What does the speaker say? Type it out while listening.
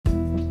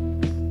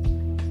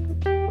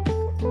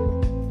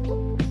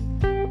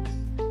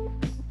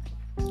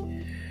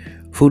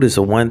Food is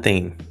the one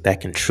thing that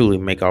can truly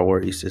make our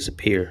worries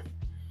disappear,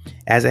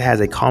 as it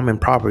has a common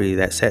property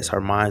that sets our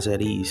minds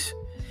at ease.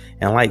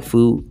 And like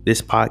food,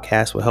 this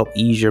podcast will help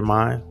ease your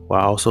mind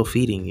while also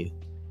feeding you.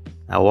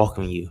 I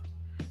welcome you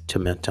to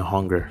Mental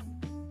Hunger.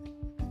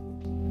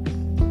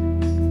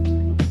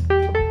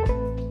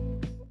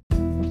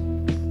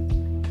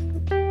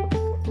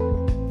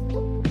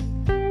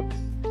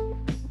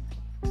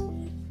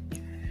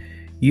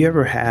 You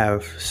ever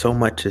have so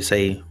much to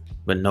say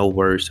but no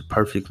words to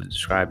perfectly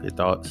describe your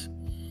thoughts?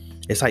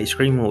 It's like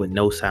screaming with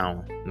no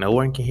sound. No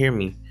one can hear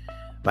me,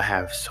 but I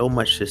have so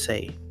much to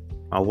say.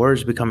 My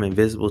words become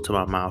invisible to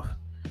my mouth,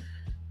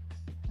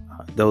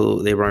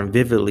 though they run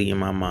vividly in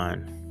my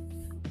mind.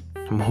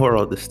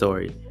 Moral of the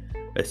story: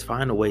 let's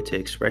find a way to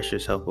express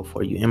yourself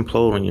before you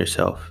implode on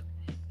yourself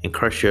and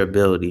crush your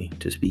ability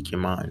to speak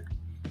your mind.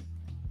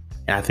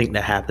 And I think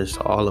that happens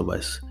to all of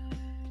us.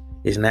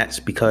 And that's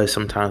because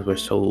sometimes we're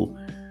so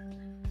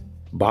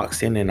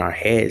boxed in our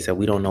heads that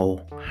we don't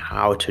know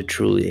how to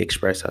truly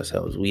express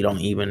ourselves. We don't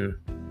even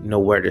know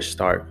where to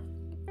start.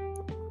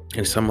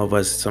 And some of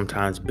us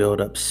sometimes build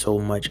up so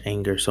much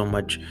anger, so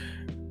much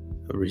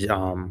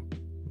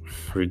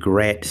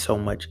regret, so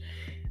much.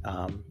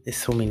 There's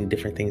so many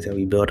different things that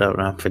we build up,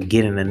 and I'm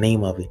forgetting the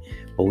name of it.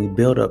 But we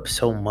build up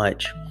so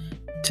much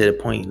to the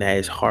point that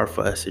it's hard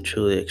for us to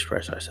truly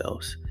express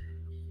ourselves.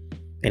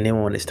 And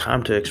then when it's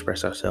time to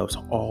express ourselves,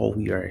 all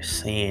we are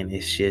saying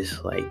is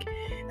just like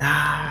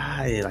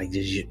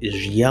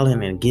just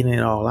yelling and getting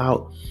it all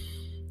out.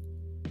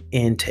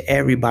 And to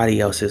everybody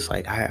else, it's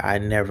like, I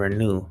never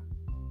knew.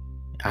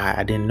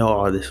 I didn't know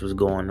all this was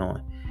going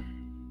on.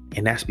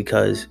 And that's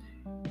because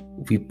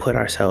we put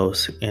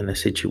ourselves in a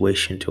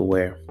situation to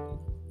where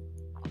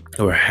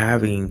we're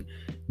having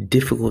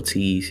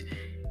difficulties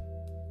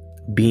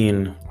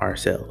being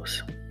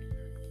ourselves.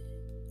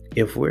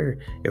 If we're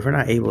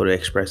not able to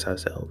express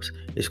ourselves,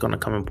 it's going to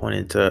come a point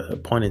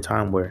in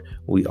time where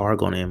we are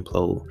going to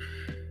implode,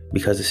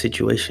 because the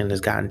situation has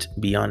gotten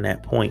beyond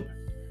that point.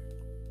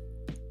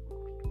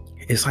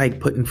 It's like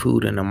putting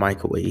food in a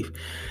microwave.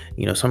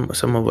 You know, some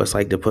of us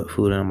like to put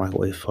food in a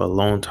microwave for a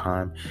long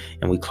time,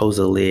 and we close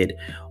the lid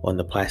on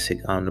the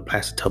plastic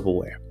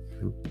Tupperware.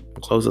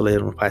 Close the lid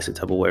on the plastic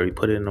Tupperware. We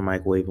put it in the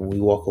microwave and we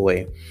walk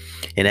away.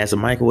 And as the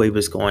microwave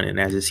is going and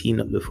as it's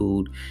heating up the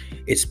food,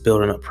 it's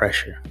building up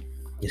pressure.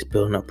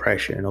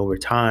 And over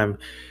time,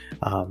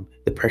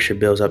 the pressure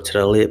builds up to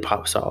the lid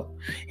pops off,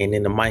 and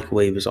then the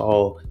microwave is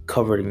all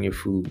covered in your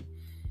food.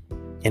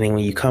 And then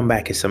when you come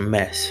back, it's a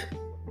mess.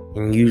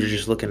 And you're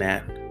just looking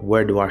at,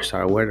 where do I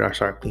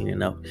start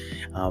cleaning up?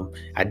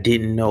 I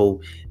didn't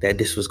know that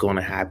this was going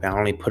to happen. I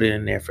only put it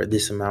in there for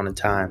this amount of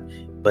time.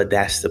 But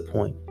that's the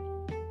point.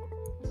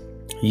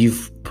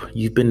 You've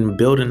been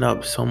building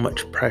up so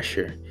much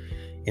pressure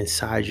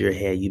inside your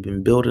head. You've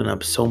been building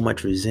up so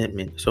much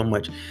resentment, so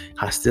much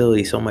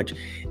hostility, so much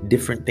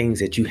different things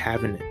that you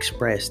haven't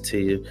expressed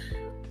to,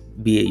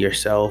 be it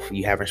yourself,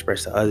 you haven't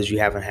expressed to others. You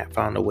haven't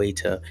found a way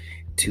to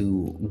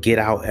get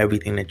out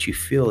everything that you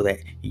feel, that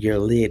your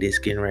lid is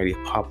getting ready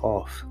to pop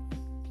off.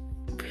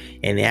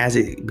 And as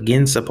it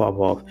begins to pop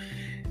off,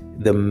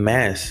 the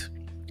mess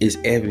is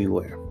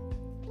everywhere,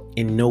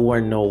 and no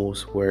one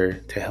knows where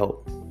to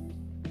help.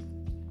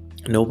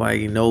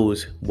 Nobody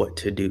knows what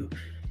to do.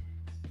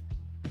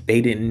 They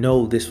didn't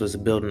know this was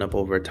building up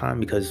over time,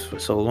 because for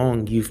so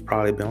long you've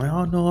probably been like,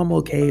 oh no, I'm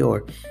okay,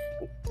 or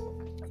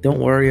don't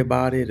worry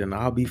about it and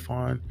I'll be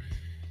fine.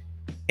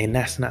 And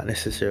that's not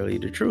necessarily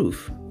the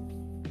truth.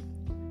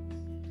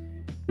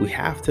 We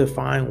have to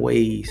find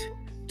ways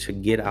to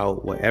get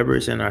out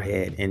whatever's in our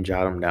head and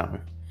jot them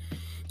down.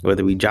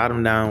 Whether we jot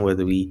them down,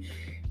 whether we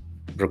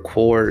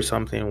record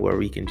something where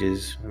we can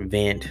just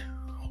vent,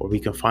 or we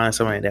can find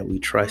somebody that we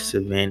trust to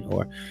vent,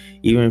 or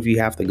even if you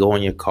have to go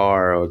in your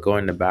car or go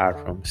in the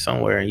bathroom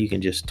somewhere and you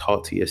can just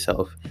talk to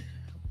yourself,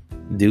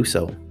 do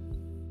so.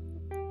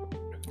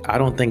 I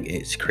don't think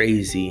it's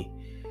crazy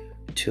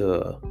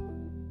to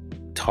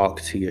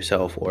talk to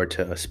yourself or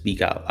to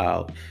speak out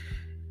loud.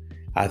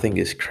 I think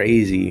it's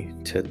crazy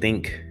to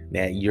think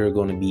that you're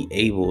going to be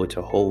able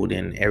to hold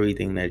in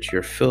everything that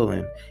you're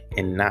feeling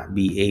and not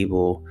be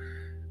able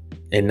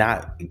and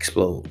not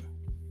explode.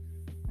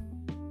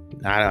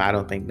 I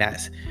don't think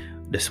that's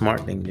the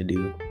smart thing to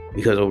do,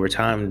 because over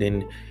time,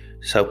 then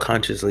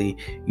subconsciously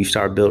you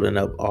start building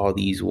up all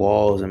these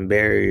walls and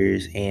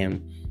barriers,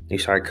 and you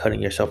start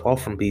cutting yourself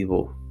off from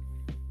people.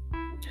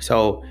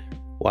 So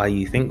while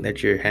you think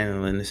that you're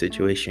handling the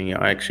situation,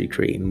 you're actually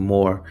creating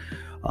more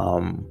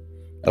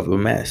of a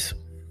mess.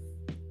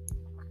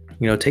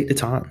 You know, take the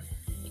time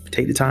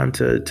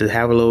to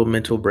have a little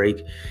mental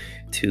break,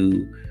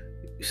 to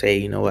say,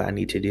 you know what, I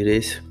need to do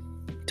this.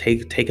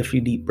 Take a few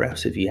deep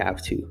breaths if you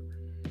have to.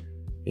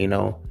 You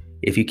know,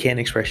 if you can't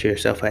express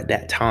yourself at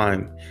that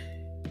time,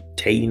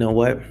 you know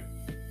what,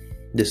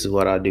 this is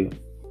what I'll do.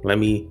 Let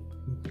me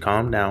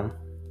calm down.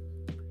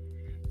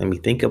 Let me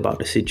think about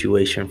the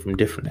situation from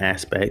different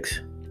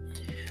aspects.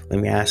 Let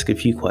me ask a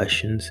few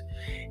questions,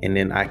 and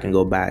then I can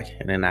go back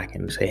and then I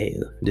can say,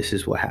 hey, this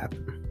is what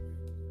happened.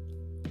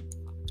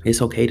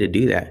 It's okay to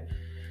do that.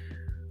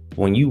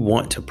 When you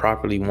want to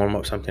properly warm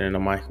up something in the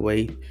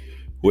microwave,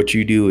 what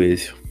you do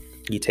is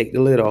you take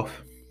the lid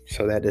off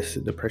so that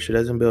the pressure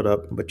doesn't build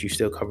up, but you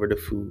still cover the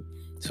food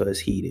so it's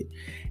heated.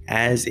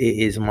 As it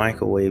is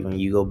microwaving,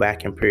 you go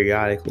back and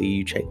periodically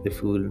you check the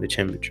food and the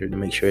temperature to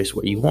make sure it's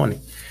what you want it.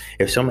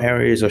 If some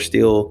areas are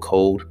still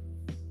cold,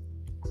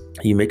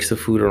 you mix the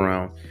food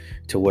around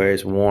to where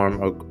it's warm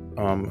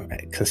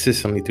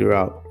consistently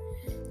throughout.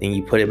 Then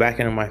you put it back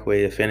in the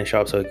microwave to finish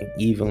off so it can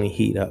evenly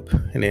heat up.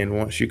 And then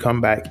once you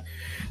come back,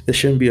 there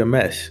shouldn't be a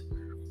mess.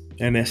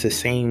 And it's the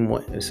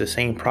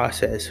same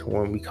process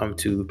when we come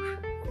to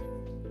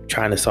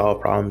trying to solve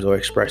problems or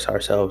express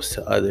ourselves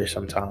to others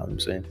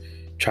sometimes, and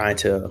trying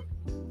to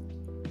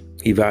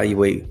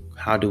evaluate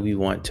how do we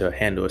want to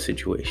handle a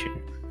situation.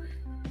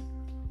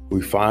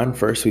 We find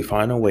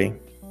a way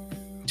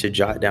to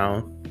jot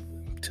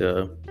down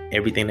to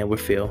everything that we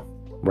feel,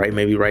 right?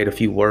 Maybe write a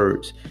few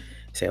words.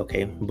 Say,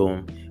 okay,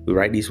 boom. We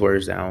write these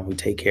words down. We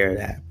take care of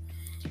that.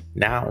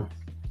 Now,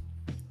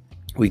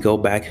 we go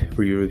back,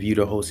 we review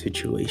the whole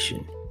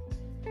situation.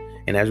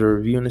 And as we're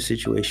reviewing the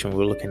situation,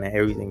 we're looking at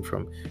everything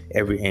from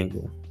every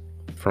angle.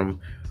 From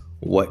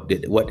what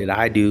did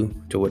I do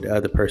to what the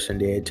other person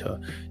did to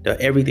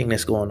everything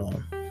that's going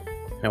on.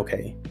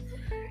 Okay.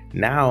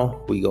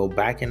 Now we go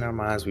back in our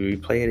minds, we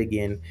replay it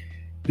again,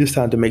 this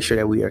time to make sure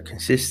that we are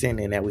consistent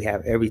and that we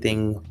have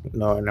everything,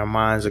 in our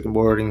minds, like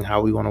wording,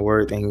 how we want to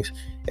word things,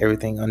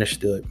 everything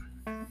understood.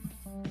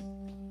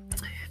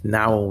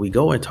 Now when we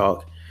go and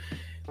talk,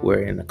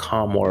 we're in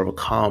more of a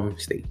calm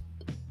state.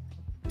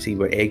 See,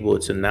 we're able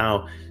to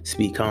now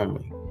speak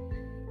calmly.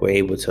 We're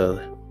able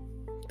to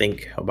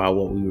think about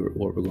what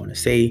we're going to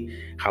say,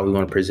 how we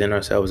want to present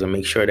ourselves, and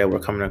make sure that we're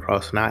coming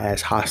across not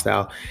as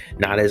hostile,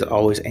 not as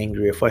always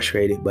angry or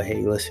frustrated, but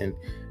hey, listen,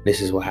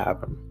 this is what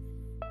happened.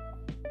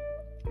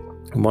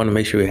 I want to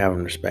make sure we're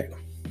having respect.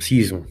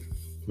 Excuse me,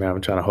 man,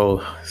 I'm trying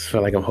to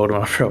feel like I'm holding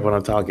my breath when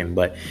I'm talking,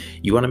 but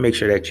you want to make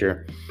sure that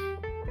you're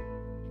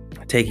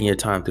taking your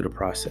time through the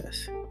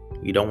process.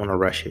 You don't want to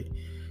rush it,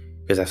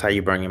 because that's how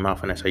you burn your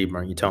mouth and that's how you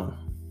burn your tongue.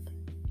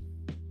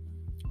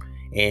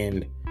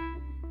 And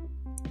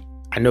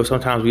I know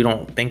sometimes we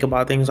don't think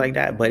about things like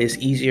that, but it's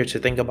easier to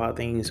think about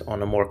things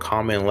on a more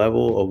common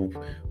level of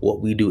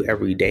what we do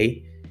every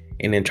day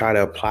and then try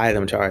to apply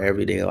them to our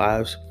everyday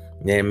lives.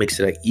 And then it makes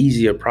it an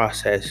easier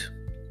process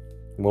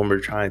when we're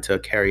trying to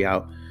carry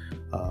out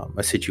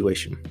a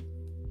situation.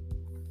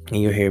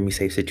 And you'll hear me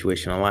say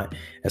situation a lot.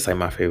 That's like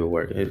my favorite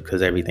word,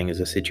 because everything is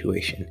a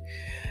situation.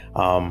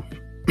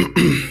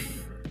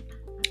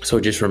 So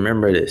just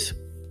remember this.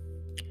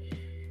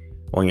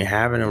 When you're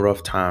having a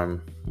rough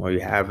time, or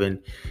you're having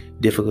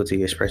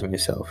difficulty expressing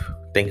yourself,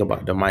 think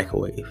about the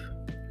microwave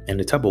and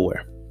the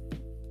Tupperware.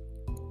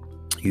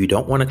 You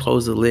don't want to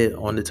close the lid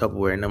on the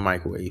Tupperware in the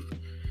microwave,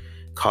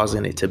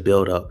 causing it to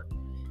build up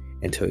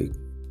and to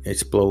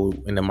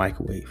explode in the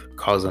microwave,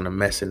 causing a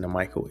mess in the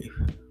microwave.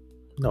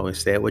 No,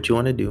 instead what you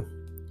want to do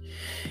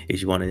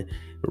is you want to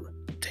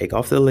take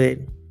off the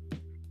lid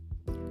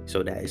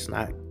so that it's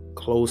not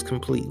closed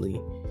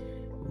completely,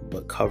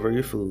 but cover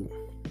your food.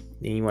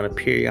 Then you want to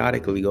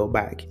periodically go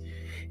back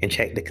and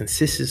check the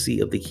consistency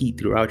of the heat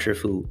throughout your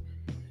food.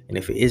 And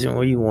if it isn't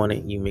where you want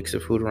it, you mix the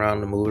food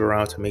around and move it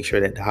around to make sure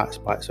that the hot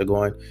spots are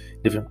going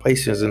different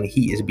places and the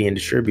heat is being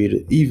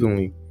distributed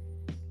evenly.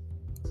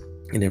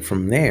 And then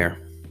from there,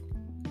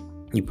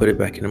 you put it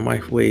back in the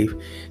microwave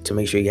to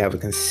make sure you have a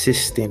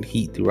consistent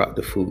heat throughout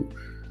the food.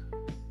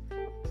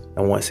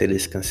 And once it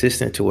is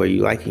consistent to where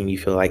you like it and you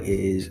feel like it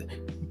is,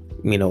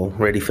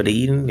 ready for the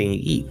eating, then you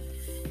eat.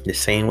 The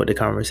same with the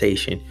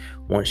conversation.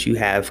 Once you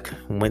have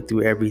went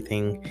through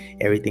everything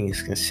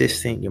is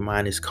consistent, your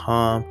mind is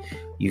calm,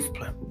 you've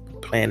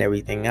planned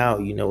everything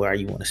out, you know where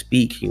you want to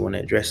speak, you want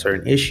to address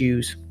certain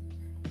issues,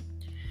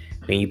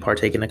 then you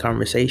partake in the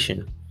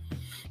conversation.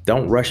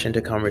 Don't rush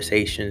into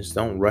conversations.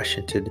 Don't rush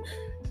into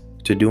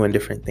doing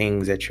different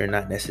things that you're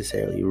not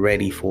necessarily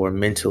ready for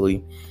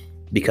mentally,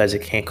 because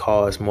it can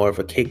cause more of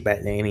a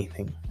kickback than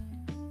anything.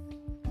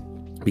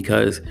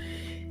 Because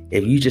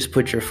if you just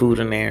put your food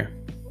in there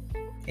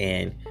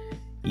and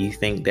you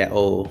think that,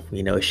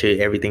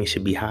 everything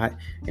should be hot,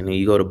 and then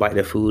you go to bite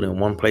the food and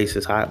one place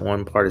is hot,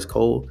 one part is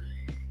cold,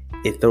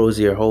 it throws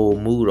your whole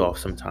mood off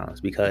sometimes,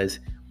 because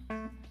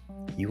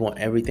you want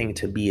everything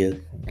to be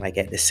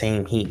at the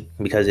same heat.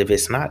 Because if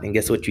it's not, then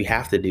guess what you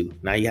have to do?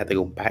 Now you have to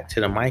go back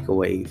to the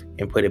microwave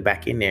and put it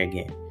back in there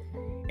again.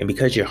 And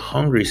because you're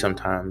hungry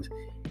sometimes,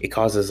 it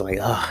causes or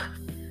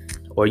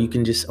you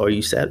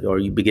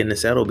begin to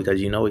settle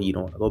because you know you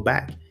don't want to go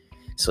back.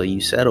 So you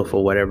settle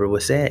for whatever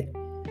was said.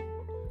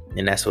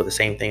 And that's what the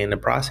same thing in the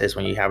process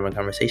when you're having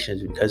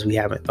conversations, because we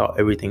haven't thought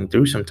everything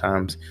through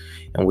sometimes.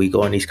 And we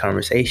go in these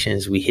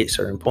conversations, we hit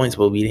certain points,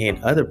 but we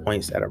hit other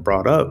points that are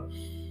brought up.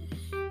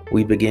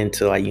 We begin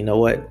to I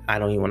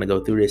don't even want to go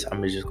through this.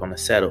 I'm just going to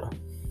settle.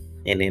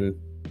 And then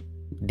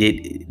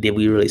did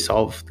we really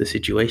solve the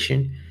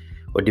situation?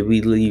 Or did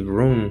we leave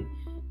room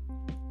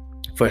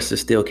for us to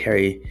still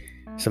carry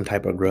some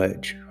type of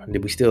grudge?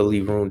 Did we still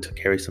leave room to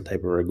carry some type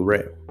of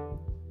regret?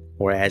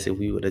 Whereas if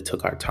we would have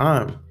took our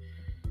time,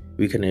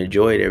 we could have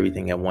enjoyed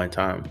everything at one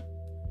time.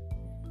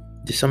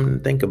 Just something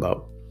to think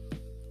about.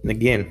 And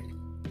again,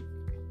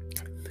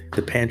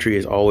 the pantry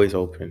is always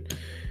open.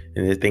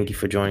 And thank you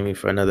for joining me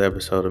for another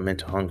episode of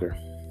Mental Hunger.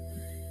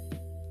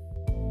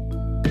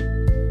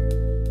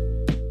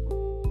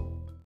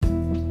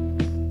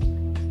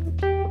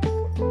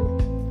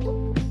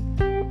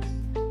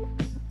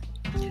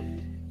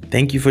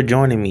 Thank you for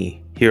joining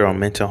me here on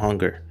Mental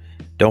Hunger.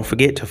 Don't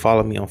forget to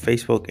follow me on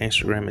Facebook,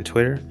 Instagram, and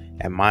Twitter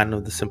at Mind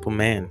of the Simple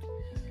Man.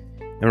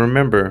 And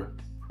remember,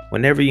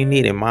 whenever you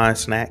need a mind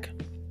snack,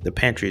 the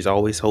pantry is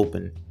always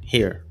open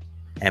here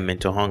at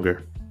Mental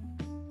Hunger.